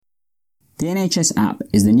The NHS app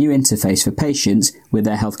is the new interface for patients with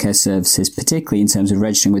their healthcare services, particularly in terms of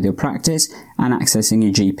registering with your practice and accessing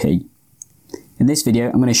your GP. In this video,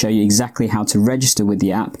 I'm going to show you exactly how to register with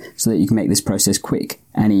the app so that you can make this process quick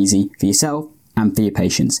and easy for yourself and for your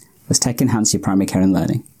patients. Let's tech enhance your primary care and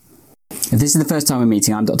learning. If this is the first time we're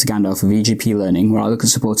meeting, I'm Dr. Gandalf of EGP Learning, where I look at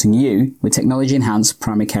supporting you with technology-enhanced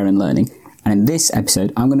primary care and learning. And in this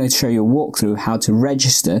episode, I'm going to show you a walkthrough how to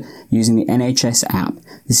register using the NHS app.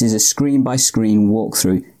 This is a screen-by-screen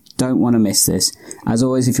walkthrough. Don't want to miss this. As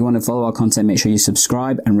always, if you want to follow our content, make sure you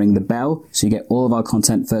subscribe and ring the bell so you get all of our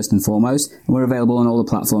content first and foremost. And we're available on all the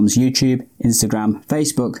platforms: YouTube, Instagram,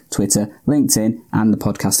 Facebook, Twitter, LinkedIn, and the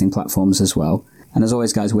podcasting platforms as well. And as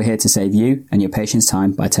always, guys, we're here to save you and your patients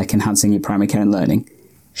time by tech enhancing your primary care and learning.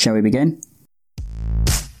 Shall we begin?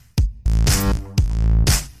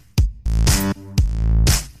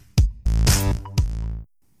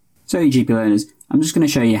 So EGP learners, I'm just going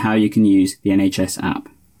to show you how you can use the NHS app.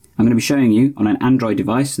 I'm going to be showing you on an Android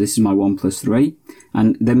device. So this is my OnePlus 3,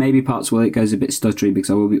 and there may be parts where it goes a bit stuttery because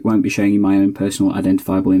I won't be showing you my own personal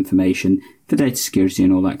identifiable information for data security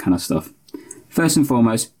and all that kind of stuff. First and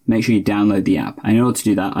foremost, make sure you download the app. And in order to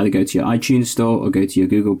do that, either go to your iTunes store or go to your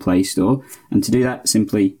Google Play Store. And to do that,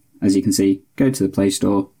 simply, as you can see, go to the Play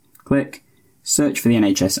Store, click, search for the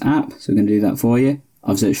NHS app. So we're going to do that for you.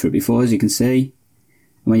 I've searched for it before, as you can see.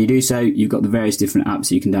 And when you do so, you've got the various different apps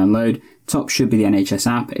that you can download. Top should be the NHS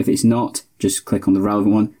app. If it's not, just click on the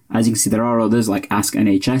relevant one. As you can see, there are others like Ask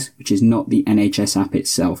NHS, which is not the NHS app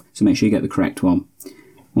itself. So make sure you get the correct one.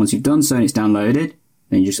 Once you've done so and it's downloaded,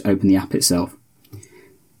 then you just open the app itself.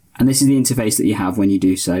 And this is the interface that you have when you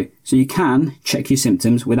do so. So you can check your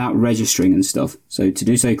symptoms without registering and stuff. So to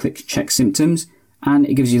do so, click Check Symptoms, and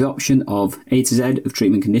it gives you the option of A to Z of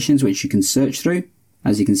treatment conditions, which you can search through,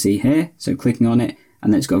 as you can see here. So clicking on it,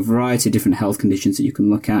 and then it's got a variety of different health conditions that you can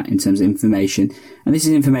look at in terms of information. And this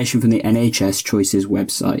is information from the NHS Choices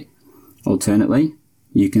website. Alternately,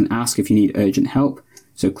 you can ask if you need urgent help.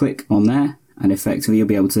 So click on there, and effectively you'll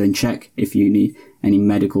be able to then check if you need any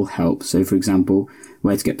medical help. So for example,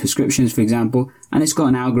 where to get prescriptions, for example, and it's got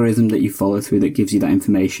an algorithm that you follow through that gives you that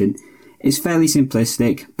information. It's fairly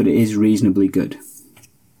simplistic, but it is reasonably good.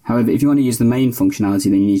 However, if you want to use the main functionality,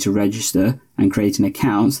 then you need to register and create an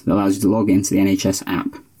account that allows you to log into the NHS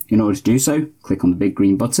app. In order to do so, click on the big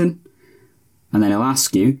green button, and then it'll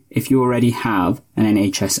ask you if you already have an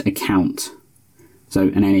NHS account, so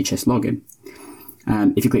an NHS login.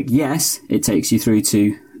 If you click yes, it takes you through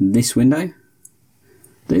to this window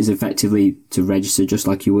that is effectively to register just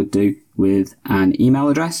like you would do with an email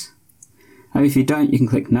address. And if you don't, you can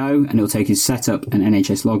click no, and it'll take you to set up an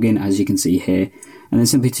NHS login, as you can see here. And then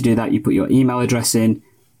simply to do that, you put your email address in,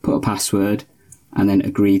 put a password, and then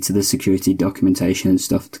agree to the security documentation and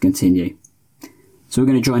stuff to continue. So we're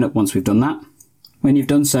going to join up once we've done that. When you've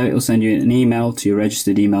done so, it'll send you an email to your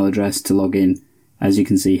registered email address to log in. As you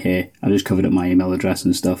can see here, I just covered up my email address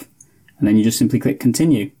and stuff. And then you just simply click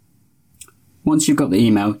continue. Once you've got the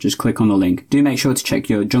email, just click on the link. Do make sure to check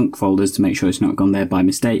your junk folders to make sure it's not gone there by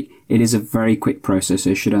mistake. It is a very quick process,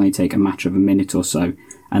 so it should only take a matter of a minute or so.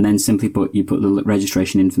 And then simply you put the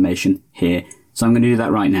registration information here. So I'm going to do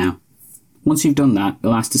that right now. Once you've done that,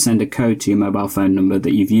 it'll ask to send a code to your mobile phone number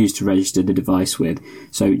that you've used to register the device with.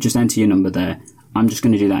 So just enter your number there. I'm just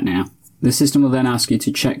going to do that now. The system will then ask you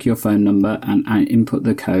to check your phone number and input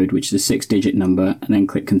the code, which is a 6-digit number, and then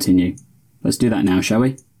click continue. Let's do that now, shall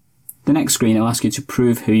we? The next screen will ask you to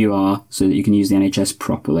prove who you are so that you can use the NHS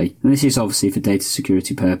properly. And this is obviously for data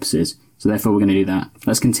security purposes, so therefore we're going to do that.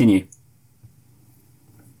 Let's continue.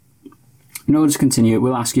 In order to continue, it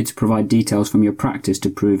will ask you to provide details from your practice to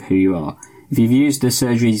prove who you are. If you've used the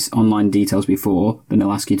surgery's online details before, then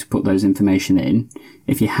it'll ask you to put those information in.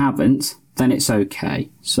 If you haven't, then it's okay.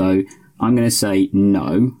 So I'm going to say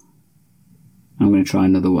no. I'm going to try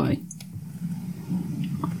another way.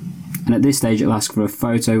 And at this stage, it'll ask for a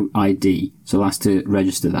photo ID. So it'll ask to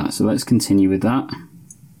register that. So let's continue with that.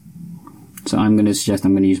 So I'm going to suggest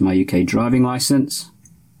I'm going to use my UK driving licence.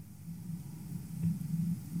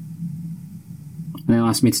 And they'll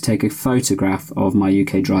ask me to take a photograph of my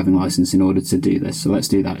UK driving licence in order to do this. So let's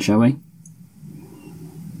do that, shall we?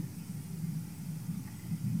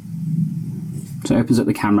 So it opens up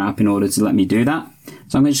the camera app in order to let me do that.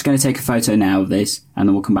 So I'm just going to take a photo now of this, and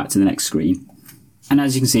then we'll come back to the next screen. And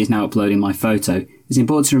as you can see, it's now uploading my photo. It's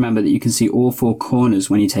important to remember that you can see all 4 corners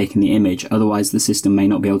when you're taking the image, otherwise the system may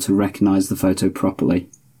not be able to recognise the photo properly.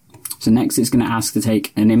 So next it's going to ask to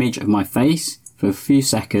take an image of my face for a few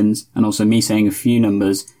seconds, and also me saying a few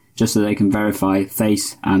numbers just so they can verify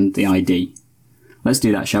face and the ID. Let's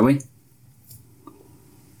do that, shall we?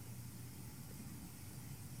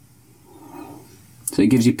 So it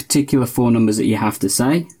gives you particular 4 numbers that you have to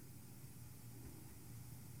say.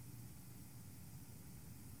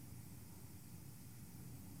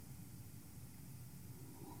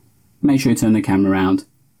 Make sure you turn the camera around.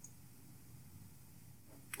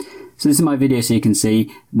 So this is my video, so you can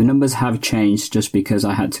see the numbers have changed just because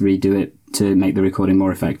I had to redo it to make the recording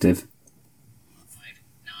more effective. 5,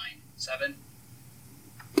 9, 7.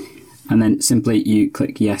 And then simply you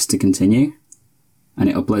click yes to continue, and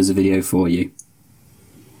it uploads the video for you.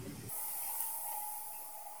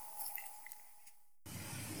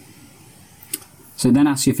 So it then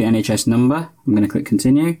asks you for your NHS number. I'm going to click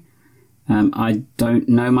continue. I don't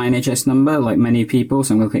know my NHS number like many people,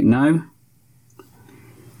 so I'm going to click no.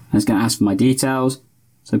 And it's going to ask for my details.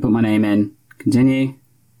 So put my name in, continue,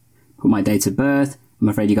 put my date of birth. I'm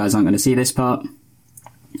afraid you guys aren't going to see this part.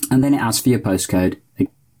 And then it asks for your postcode.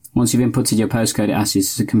 Once you've inputted your postcode, it asks you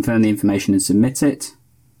to confirm the information and submit it.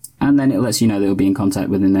 And then it lets you know that it'll be in contact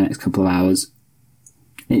within the next couple of hours.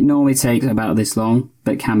 It normally takes about this long,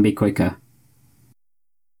 but can be quicker.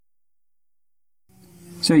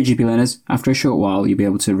 So GP learners, after a short while you'll be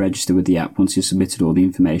able to register with the app once you've submitted all the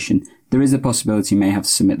information. There is a possibility you may have to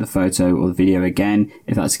submit the photo or the video again.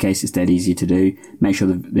 If that's the case, it's dead easy to do. Make sure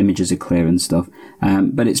the images are clear and stuff.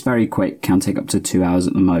 But it's very quick, can take up to 2 hours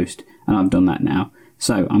at the most, and I've done that now.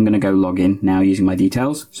 So I'm going to go log in now using my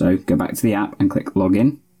details. So go back to the app and click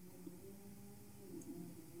login.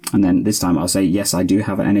 And then this time I'll say, yes, I do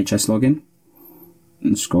have an NHS login.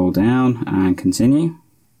 And scroll down and continue.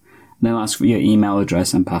 They'll ask for your email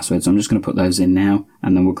address and password, so I'm just going to put those in now,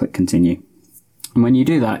 and then we'll click continue. And when you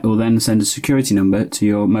do that, it will then send a security number to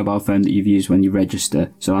your mobile phone that you've used when you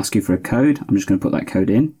register. So I'll ask you for a code. I'm just going to put that code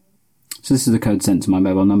in. So this is the code sent to my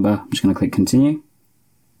mobile number. I'm just going to click continue.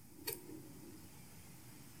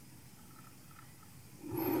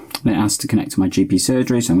 Then it asks to connect to my GP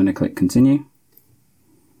surgery, so I'm going to click continue.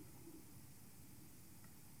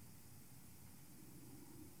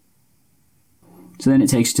 So then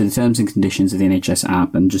it takes you to the terms and conditions of the NHS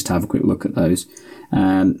app, and just have a quick look at those.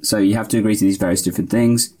 So you have to agree to these various different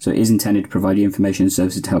things. So it is intended to provide you information and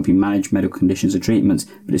services to help you manage medical conditions or treatments,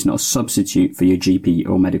 but it's not a substitute for your GP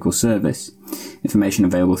or medical service. Information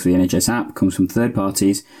available through the NHS app comes from third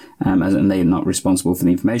parties, and they are not responsible for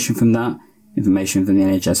the information from that. Information from the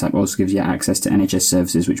NHS app also gives you access to NHS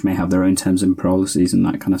services which may have their own terms and policies and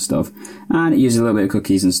that kind of stuff. And it uses a little bit of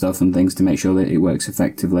cookies and stuff and things to make sure that it works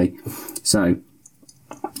effectively. So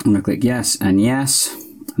I'm going to click yes, and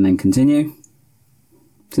then continue.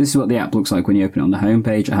 So this is what the app looks like when you open it on the home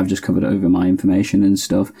page. I have just covered over my information and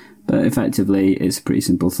stuff, but effectively it's a pretty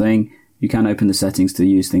simple thing. You can open the settings to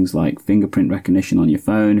use things like fingerprint recognition on your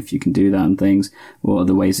phone, if you can do that and things, or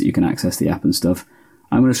other ways that you can access the app and stuff.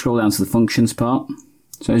 I'm going to scroll down to the functions part.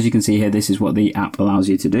 So as you can see here, this is what the app allows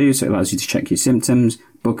you to do. So it allows you to check your symptoms,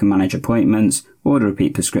 book and manage appointments, order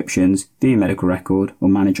repeat prescriptions, view your medical record, or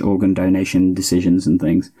manage organ donation decisions and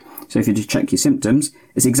things. So if you just check your symptoms,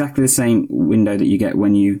 it's exactly the same window that you get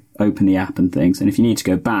when you open the app and things. And if you need to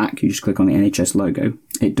go back, you just click on the NHS logo.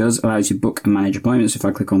 It does allow you to book and manage appointments if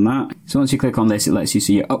I click on that. So once you click on this, it lets you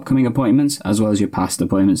see your upcoming appointments as well as your past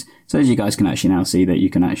appointments. So as you guys can actually now see that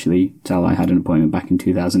you can actually tell I had an appointment back in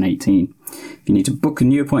 2018. If you need to book a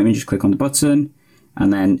new appointment, just click on the button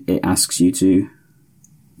and then it asks you to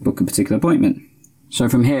book a particular appointment. So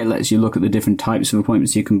from here, it lets you look at the different types of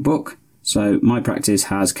appointments you can book. So my practice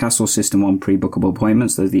has Castle System 1 pre-bookable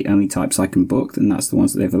appointments. Those are the only types I can book, and that's the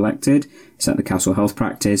ones that they've elected. It's at the Castle Health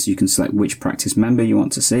practice. You can select which practice member you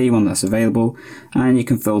want to see, one that's available, and you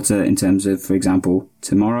can filter in terms of, for example,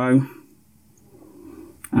 tomorrow,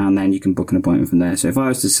 and then you can book an appointment from there. So if I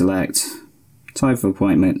was to select type of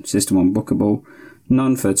appointment, System 1 bookable,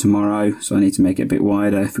 none for tomorrow, so I need to make it a bit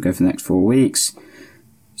wider if we go for the next 4 weeks.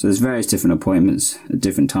 So there's various different appointments at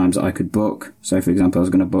different times that I could book. So for example, I was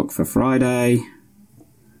going to book for Friday.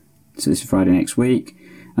 So this is Friday next week.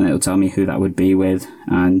 And it'll tell me who that would be with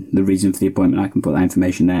and the reason for the appointment. I can put that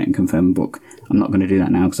information there and confirm and book. I'm not going to do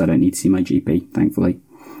that now because I don't need to see my GP, thankfully.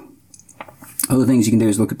 Other things you can do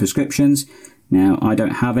is look at prescriptions. Now, I don't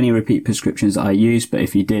have any repeat prescriptions that I use, but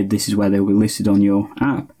if you did, this is where they will be listed on your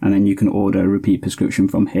app. And then you can order a repeat prescription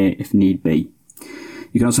from here if need be.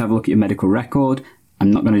 You can also have a look at your medical record. I'm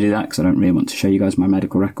not going to do that because I don't really want to show you guys my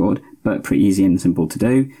medical record, but pretty easy and simple to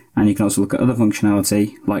do. And you can also look at other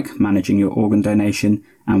functionality like managing your organ donation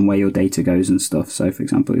and where your data goes and stuff. So for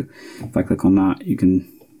example, if I click on that, you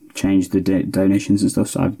can change the donations and stuff.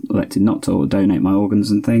 So I've elected not to donate my organs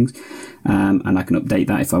and things. And I can update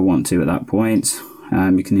that if I want to at that point.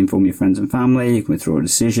 You can inform your friends and family. You can withdraw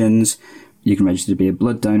decisions. You can register to be a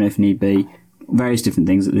blood donor if need be. Various different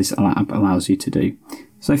things that this app allows you to do.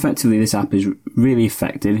 So effectively, this app is really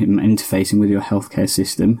effective in interfacing with your healthcare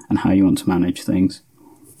system and how you want to manage things.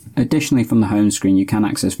 Additionally, from the home screen, you can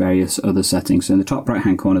access various other settings. So in the top right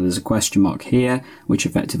hand corner, there's a question mark here, which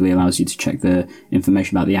effectively allows you to check the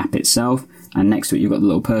information about the app itself. And next to it, you've got the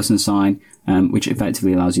little person sign, which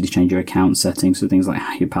effectively allows you to change your account settings. So things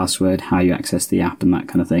like your password, how you access the app, and that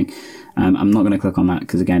kind of thing. I'm not going to click on that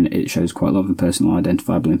because, again, it shows quite a lot of personal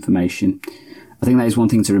identifiable information. I think that is one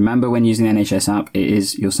thing to remember when using the NHS app. It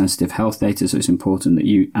is your sensitive health data, so it's important that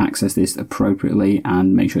you access this appropriately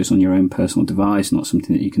and make sure it's on your own personal device, not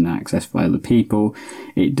something that you can access by other people.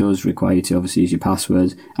 It does require you to obviously use your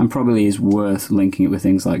passwords, and probably is worth linking it with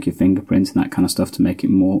things like your fingerprint and that kind of stuff to make it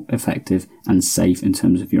more effective and safe in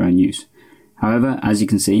terms of your own use. However, as you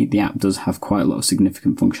can see, the app does have quite a lot of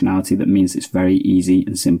significant functionality that means it's very easy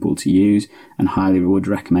and simple to use, and highly would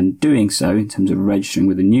recommend doing so in terms of registering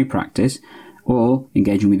with a new practice or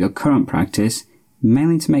engaging with your current practice,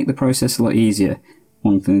 mainly to make the process a lot easier.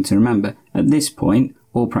 One thing to remember, at this point,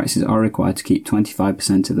 all practices are required to keep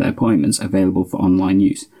 25% of their appointments available for online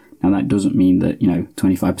use. Now that doesn't mean that,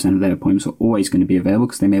 25% of their appointments are always going to be available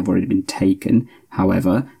because they may have already been taken.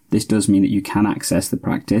 However, this does mean that you can access the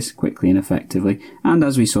practice quickly and effectively. And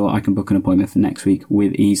as we saw, I can book an appointment for next week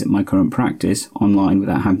with ease at my current practice online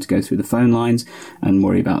without having to go through the phone lines and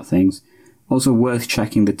worry about things. Also worth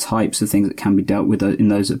checking the types of things that can be dealt with in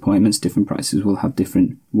those appointments. Different practices will have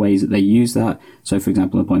different ways that they use that. So for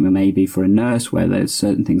example, an appointment may be for a nurse where there's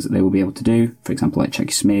certain things that they will be able to do. For example, like check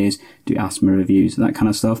your smears, do asthma reviews, that kind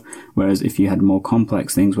of stuff. Whereas if you had more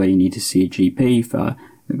complex things where you need to see a GP for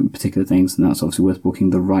particular things, then that's obviously worth booking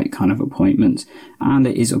the right kind of appointments. And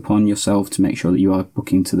it is upon yourself to make sure that you are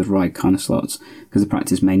booking to the right kind of slots, because the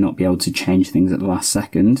practice may not be able to change things at the last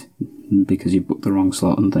second because you booked the wrong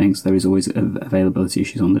slot and things. There is always availability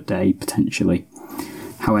issues on the day, potentially.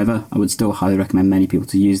 However, I would still highly recommend many people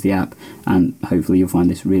to use the app, and hopefully you'll find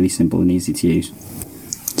this really simple and easy to use.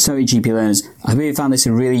 So GP learners, I hope you found this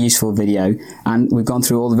a really useful video, and we've gone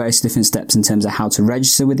through all the various different steps in terms of how to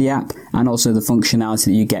register with the app and also the functionality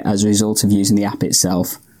that you get as a result of using the app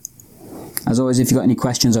itself. As always, if you've got any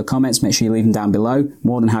questions or comments, make sure you leave them down below.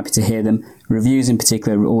 More than happy to hear them. Reviews in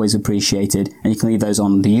particular are always appreciated, and you can leave those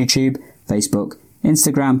on the YouTube, Facebook,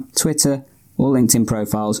 Instagram, Twitter, or LinkedIn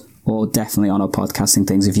profiles, or definitely on our podcasting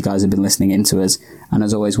things if you guys have been listening in to us. And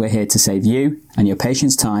as always, we're here to save you and your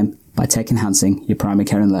patients time by tech enhancing your primary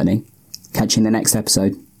care and learning. Catch you in the next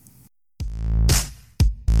episode.